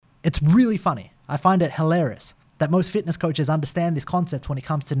It's really funny. I find it hilarious that most fitness coaches understand this concept when it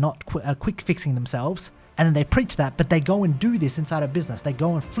comes to not quick fixing themselves. And then they preach that, but they go and do this inside a business. They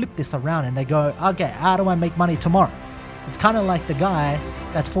go and flip this around and they go, okay, how do I make money tomorrow? It's kind of like the guy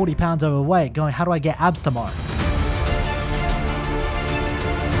that's 40 pounds overweight going, how do I get abs tomorrow?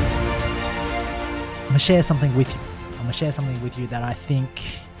 I'm going to share something with you. That I think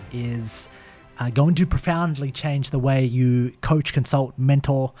is going to profoundly change the way you coach, consult,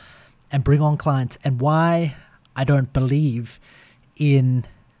 mentor, and bring on clients, and why I don't believe in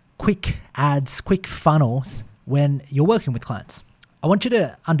quick ads, quick funnels when you're working with clients. I want you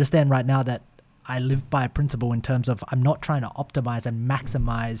to understand right now that I live by a principle in terms of I'm not trying to optimize and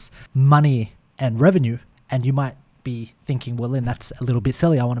maximize money and revenue. And you might be thinking, well, Lynn, that's a little bit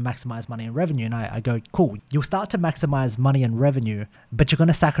silly. I want to maximize money and revenue. And I go, cool. You'll start to maximize money and revenue, but you're going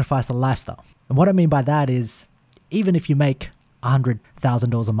to sacrifice the lifestyle. And what I mean by that is, even if you make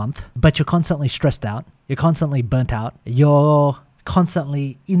 $100,000 a month, but you're constantly stressed out, you're constantly burnt out, you're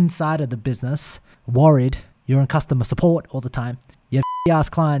constantly inside of the business, worried, you're in customer support all the time, you have ass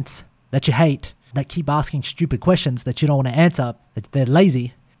clients that you hate, that keep asking stupid questions that you don't want to answer, that they're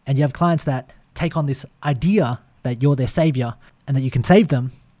lazy, and you have clients that take on this idea that you're their savior and that you can save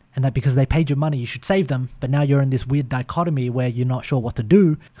them, and that because they paid you money, you should save them. But now you're in this weird dichotomy where you're not sure what to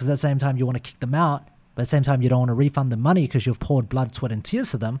do, because at the same time you want to kick them out, but at the same time you don't want to refund them money because you've poured blood, sweat, and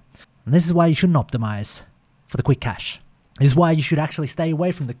tears to them. And this is why you shouldn't optimize for the quick cash. This is why you should actually stay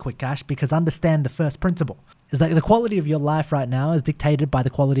away from the quick cash, because understand the first principle is that the quality of your life right now is dictated by the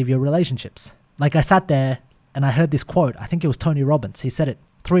quality of your relationships. Like, I sat there and I heard this quote. I think it was Tony Robbins. He said it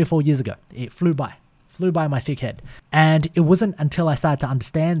 3 or 4 years ago. It flew by my thick head. And it wasn't until I started to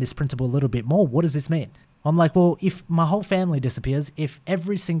understand this principle a little bit more. What does this mean? I'm like, well, if my whole family disappears, if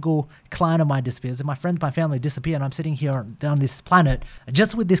every single client of mine disappears, if my friends, my family disappear, and I'm sitting here on this planet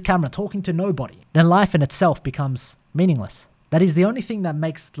just with this camera talking to nobody, then life in itself becomes meaningless. That is the only thing that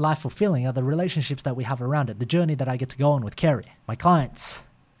makes life fulfilling are the relationships that we have around it, the journey that I get to go on with Kerry, my clients,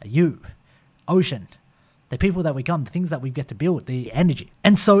 you, Ocean, the people that we come, the things that we get to build, the energy.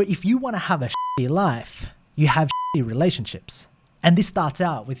 And so if you want to have a shitty life, you have shitty relationships. And this starts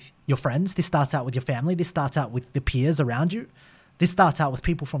out with your friends, this starts out with your family, this starts out with the peers around you. This starts out with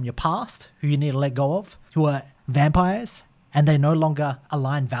people from your past who you need to let go of, who are vampires, and they no longer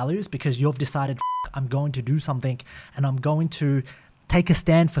align values because you've decided, I'm going to do something, and I'm going to take a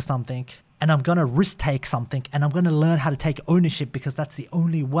stand for something, and I'm going to risk take something, and I'm going to learn how to take ownership, because that's the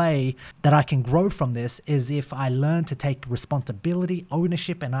only way that I can grow from this, is if I learn to take responsibility,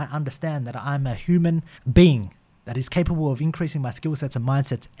 ownership, and I understand that I'm a human being that is capable of increasing my skill sets and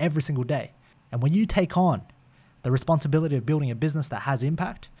mindsets every single day. And when you take on the responsibility of building a business that has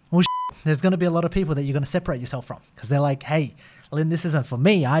impact, well, there's going to be a lot of people that you're going to separate yourself from, because they're like, hey, Lynn, this isn't for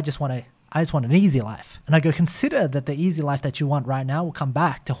me. I just want an easy life. And I go, consider that the easy life that you want right now will come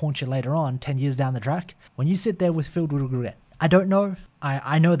back to haunt you later on, 10 years down the track, when you sit there filled with regret. I don't know.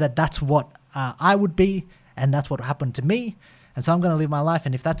 I know that that's what I would be, and that's what happened to me. And so I'm going to live my life.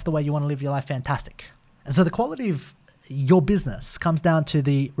 And if that's the way you want to live your life, fantastic. And so the quality of your business comes down to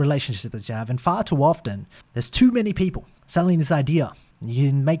the relationship that you have. And far too often, there's too many people selling this idea. You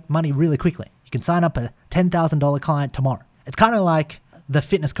can make money really quickly. You can sign up a $10,000 client tomorrow. It's kind of like the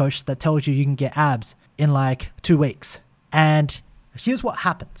fitness coach that tells you can get abs in like 2 weeks. And here's what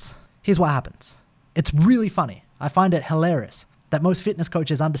happens. It's really funny. I find it hilarious that most fitness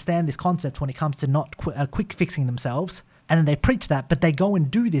coaches understand this concept when it comes to not quick fixing themselves. And then they preach that, but they go and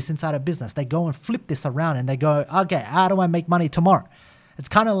do this inside a business. They go and flip this around and they go, okay, how do I make money tomorrow? It's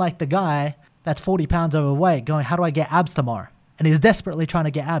kind of like the guy that's 40 pounds overweight going, how do I get abs tomorrow? And he's desperately trying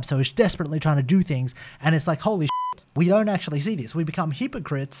to get abs. So he's desperately trying to do things. And it's like, holy shit, we don't actually see this. We become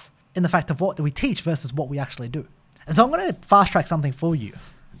hypocrites in the fact of what we teach versus what we actually do. And so I'm going to fast track something for you.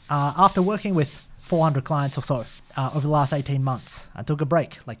 After working with 400 clients or so over the last 18 months, I took a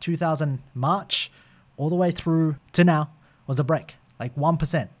break, like 2000 March all the way through to now was a break, like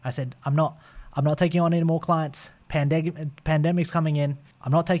 1%. I said, I'm not taking on any more clients. Pandemic's coming in.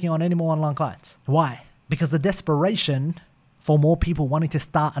 I'm not taking on any more online clients. Why? Because the desperation for more people wanting to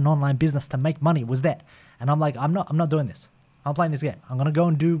start an online business to make money was there. And I'm like, I'm not doing this. I'm playing this game. I'm going to go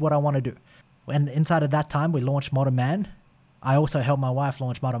and do what I want to do. And inside of that time, we launched Modern Man. I also helped my wife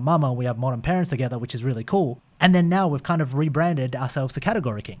launch Modern Mama. We have Modern Parents together, which is really cool. And then now we've kind of rebranded ourselves to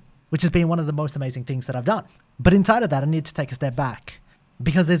Category King, which has been one of the most amazing things that I've done. But inside of that, I need to take a step back,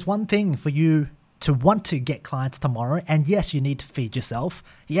 because there's one thing for you to want to get clients tomorrow. And yes, you need to feed yourself.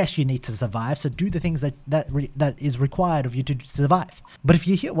 Yes, you need to survive. So do the things that is required of you to survive. But if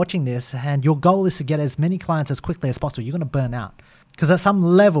you're here watching this and your goal is to get as many clients as quickly as possible, you're going to burn out. Because at some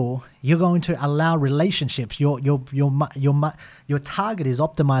level, you're going to allow relationships. Your target is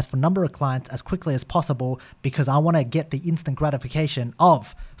optimized for number of clients as quickly as possible because I want to get the instant gratification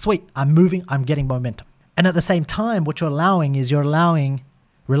of, sweet, I'm moving, I'm getting momentum. And at the same time, what you're allowing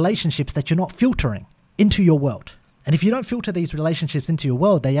relationships that you're not filtering into your world. And if you don't filter these relationships into your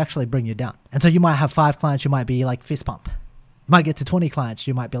world, they actually bring you down. And so you might have 5 clients, you might be like fist pump. You might get to 20 clients,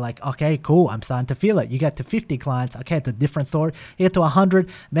 you might be like, okay, cool, I'm starting to feel it. You get to 50 clients, okay, it's a different story. You get to 100,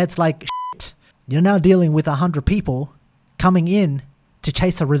 that's like shit. You're now dealing with 100 people coming in to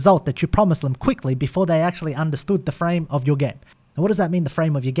chase a result that you promised them quickly before they actually understood the frame of your game. Now, what does that mean, the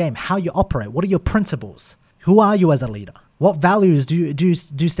frame of your game? How you operate? What are your principles? Who are you as a leader? What values do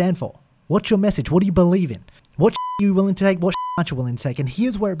you stand for? What's your message? What do you believe in? What are you willing to take? What aren't you willing to take? And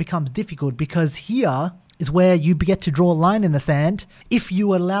here's where it becomes difficult, because here is where you get to draw a line in the sand. If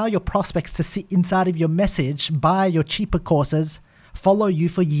you allow your prospects to sit inside of your message, buy your cheaper courses, follow you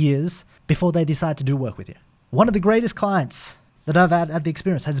for years before they decide to do work with you. One of the greatest clients that I've had the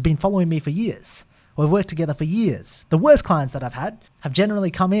experience has been following me for years. We've worked together for years. The worst clients that I've had have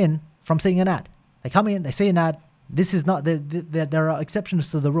generally come in from seeing an ad. They come in, they see an ad. This is not, there are exceptions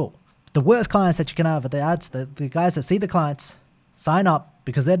to the rule. The worst clients that you can have are the ads, the guys that see the clients, sign up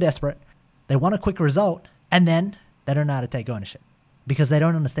because they're desperate, they want a quick result, and then they don't know how to take ownership because they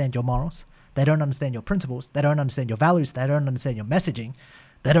don't understand your morals. They don't understand your principles. They don't understand your values. They don't understand your messaging.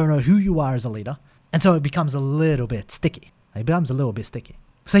 They don't know who you are as a leader. And so it becomes a little bit sticky.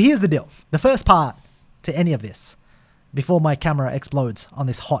 So here's the deal. The first part to any of this, before my camera explodes on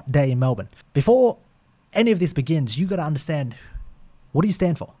this hot day in Melbourne, before any of this begins, you got to understand, what do you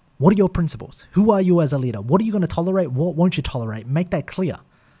stand for? What are your principles? Who are you as a leader? What are you going to tolerate? What won't you tolerate? Make that clear.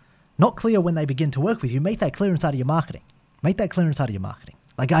 Not clear when they begin to work with you. Make that clear inside of your marketing.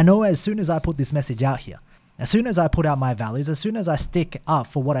 Like, I know as soon as I put this message out here, as soon as I put out my values, as soon as I stick up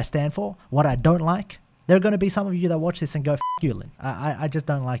for what I stand for, what I don't like, there are going to be some of you that watch this and go, F you, Lynn. I just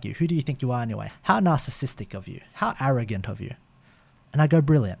don't like you. Who do you think you are anyway? How narcissistic of you. How arrogant of you. And I go,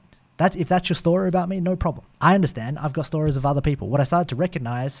 brilliant. If that's your story about me, no problem. I understand. I've got stories of other people. What I started to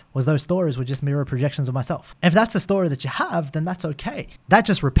recognize was those stories were just mirror projections of myself. If that's a story that you have, then that's okay. That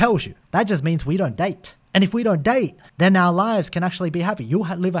just repels you. That just means we don't date. And if we don't date, then our lives can actually be happy. You'll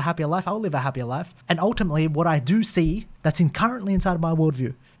live a happier life. I'll live a happier life. And ultimately, what I do see that's currently inside of my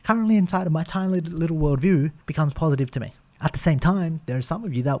worldview, currently inside of my tiny little worldview, becomes positive to me. At the same time, there are some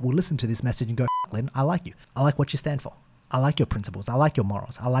of you that will listen to this message and go, Lynn, I like you. I like what you stand for. I like your principles. I like your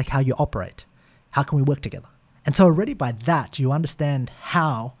morals. I like how you operate. How can we work together? And so already by that, you understand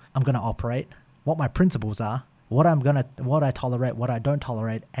how I'm going to operate, what my principles are, what I tolerate, what I don't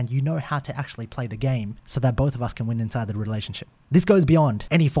tolerate, and you know how to actually play the game so that both of us can win inside the relationship. This goes beyond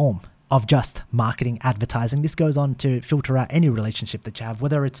any form of just marketing, advertising. This goes on to filter out any relationship that you have,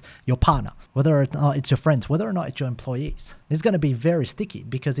 whether it's your partner, whether it's your friends, whether or not it's your employees. It's going to be very sticky,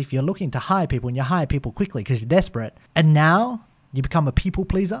 because if you're looking to hire people and you hire people quickly because you're desperate, and now you become a people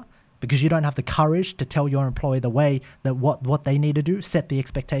pleaser because you don't have the courage to tell your employee the way that what they need to do, set the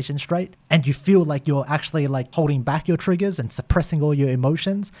expectations straight, and you feel like you're actually like holding back your triggers and suppressing all your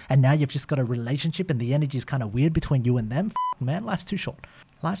emotions, and now you've just got a relationship and the energy is kind of weird between you and them. Man, life's too short.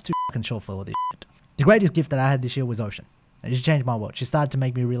 Life's too fucking short for all this shit. The greatest gift that I had this year was Ocean. She changed my world. She started to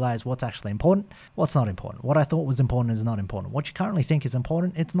make me realize what's actually important, what's not important. What I thought was important is not important. What you currently think is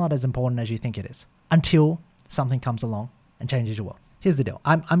important, it's not as important as you think it is. Until something comes along and changes your world. Here's the deal.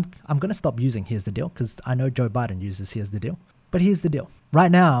 I'm going to stop using here's the deal, because I know Joe Biden uses here's the deal. But here's the deal.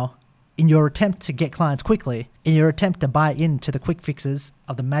 Right now, in your attempt to get clients quickly, in your attempt to buy into the quick fixes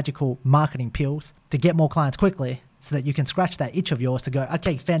of the magical marketing pills to get more clients quickly, so that you can scratch that itch of yours to go,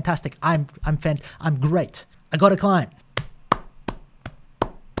 okay, fantastic, I'm great. I got a client.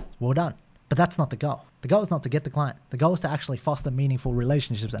 Well done. But that's not the goal. The goal is not to get the client. The goal is to actually foster meaningful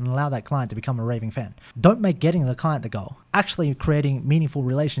relationships and allow that client to become a raving fan. Don't make getting the client the goal. Actually creating meaningful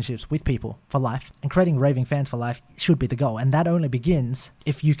relationships with people for life and creating raving fans for life should be the goal. And that only begins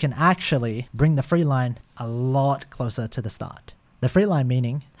if you can actually bring the free line a lot closer to the start. The free line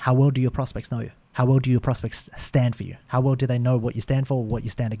meaning, how well do your prospects know you? How well do your prospects stand for you? How well do they know what you stand for, what you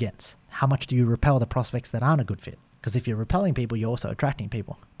stand against? How much do you repel the prospects that aren't a good fit? Because if you're repelling people, you're also attracting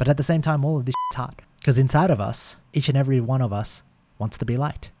people. But at the same time, all of this is hard. Because inside of us, each and every one of us wants to be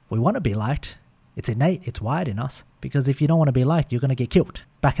liked. We want to be liked. It's innate, it's wired in us. Because if you don't want to be liked, you're going to get killed.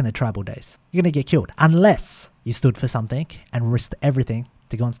 Back in the tribal days, you're going to get killed. Unless you stood for something and risked everything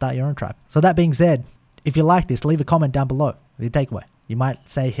to go and start your own tribe. So that being said, if you like this, leave a comment down below with your takeaway. You might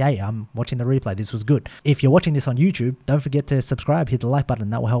say, hey, I'm watching the replay. This was good. If you're watching this on YouTube, don't forget to subscribe, hit the like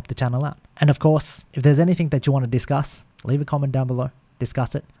button. That will help the channel out. And of course, if there's anything that you want to discuss, leave a comment down below,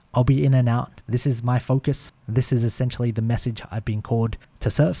 discuss it. I'll be in and out. This is my focus. This is essentially the message I've been called to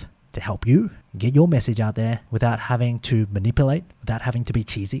serve, to help you get your message out there without having to manipulate, without having to be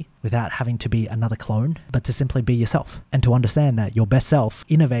cheesy, without having to be another clone, but to simply be yourself and to understand that your best self,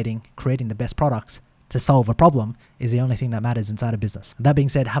 innovating, creating the best products to solve a problem is the only thing that matters inside a business. That being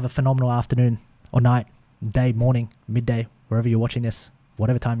said, have a phenomenal afternoon or night, day, morning, midday, wherever you're watching this,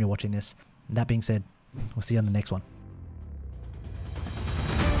 whatever time you're watching this. That being said, we'll see you on the next one.